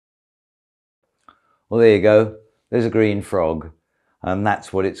Well, there you go. There's a green frog, and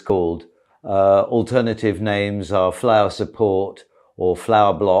that's what it's called. Alternative names are flower support or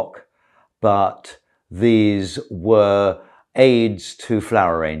flower block, but these were aids to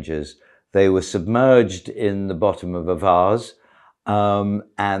flower arrangers. They were submerged in the bottom of a vase, and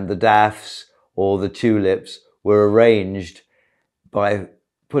the daffs or the tulips were arranged by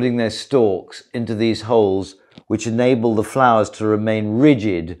putting their stalks into these holes, which enable the flowers to remain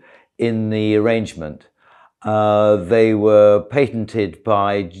rigid in the arrangement. They were patented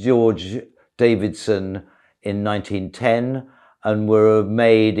by George Davidson in 1910 and were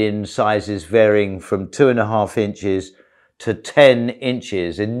made in sizes varying from 2.5 inches to 10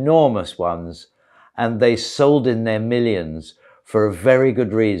 inches, enormous ones, and they sold in their millions for a very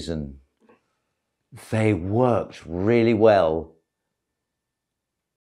good reason. They worked really well.